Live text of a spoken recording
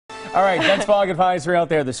All right, dense fog advisory out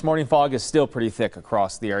there this morning. Fog is still pretty thick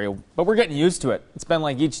across the area, but we're getting used to it. It's been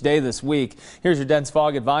like each day this week. Here's your dense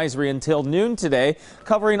fog advisory until noon today,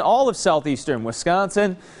 covering all of southeastern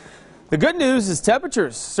Wisconsin. The good news is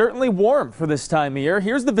temperatures certainly warm for this time of year.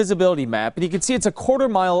 Here's the visibility map, and you can see it's a quarter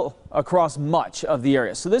mile across much of the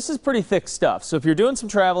area. So this is pretty thick stuff. So if you're doing some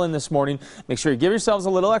traveling this morning, make sure you give yourselves a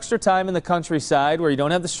little extra time in the countryside where you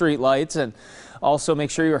don't have the street lights, and also make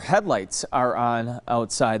sure your headlights are on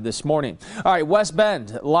outside this morning. All right, West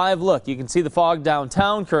Bend, live look. You can see the fog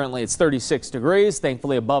downtown. Currently it's 36 degrees,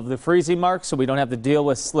 thankfully above the freezing mark, so we don't have to deal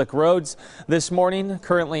with slick roads this morning.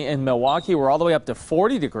 Currently in Milwaukee, we're all the way up to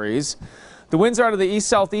 40 degrees. The winds are out of the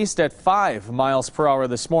east-southeast at 5 miles per hour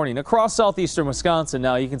this morning. Across southeastern Wisconsin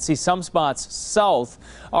now, you can see some spots south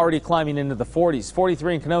already climbing into the 40s.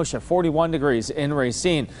 43 in Kenosha, 41 degrees in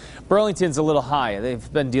Racine. Burlington's a little high.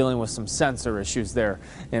 They've been dealing with some sensor issues there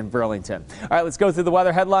in Burlington. All right, let's go through the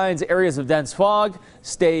weather headlines. Areas of dense fog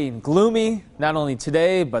staying gloomy, not only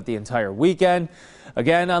today, but the entire weekend.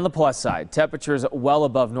 Again, on the plus side, temperatures well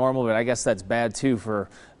above normal, but I guess that's bad too for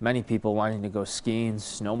many people wanting to go skiing,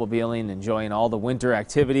 snowmobiling, enjoying all the winter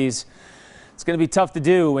activities. It's going to be tough to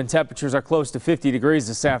do when temperatures are close to 50 degrees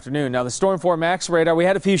this afternoon. Now, the Storm 4 Max radar, we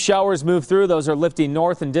had a few showers move through. Those are lifting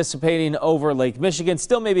north and dissipating over Lake Michigan.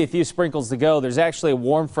 Still maybe a few sprinkles to go. There's actually a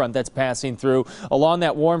warm front that's passing through. Along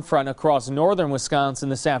that warm front across northern Wisconsin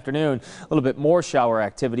this afternoon, a little bit more shower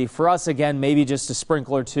activity. For us, again, maybe just a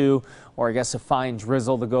sprinkle or two, or I guess a fine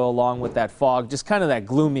drizzle to go along with that fog. Just kind of that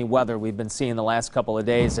gloomy weather we've been seeing the last couple of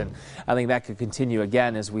days, and I think that could continue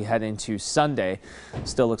again as we head into Sunday.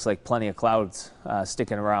 Still looks like plenty of clouds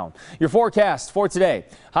sticking around. Your forecast for today: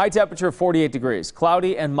 high temperature of 48 degrees,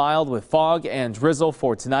 cloudy and mild with fog and drizzle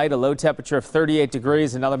for tonight. A low temperature of 38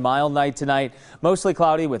 degrees, another mild night tonight, mostly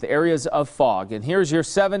cloudy with areas of fog. And here's your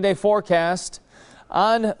 7-day forecast.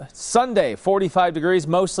 On Sunday, 45 degrees,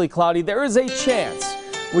 mostly cloudy. There is a chance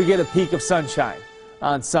we get a peak of sunshine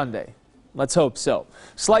on Sunday. Let's hope so.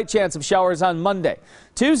 Slight chance of showers on Monday.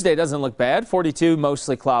 Tuesday doesn't look bad, 42,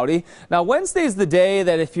 mostly cloudy. Now, Wednesday's the day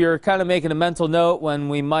that if you're kind of making a mental note when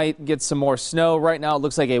we might get some more snow. Right now, it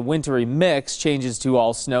looks like a wintry mix changes to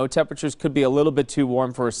all snow. Temperatures could be a little bit too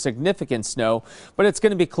warm for significant snow, but it's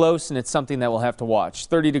going to be close, and it's something that we'll have to watch.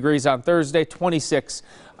 30 degrees on Thursday, 26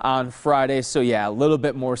 on Friday. So, yeah, a little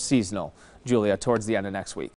bit more seasonal, Julia, towards the end of next week.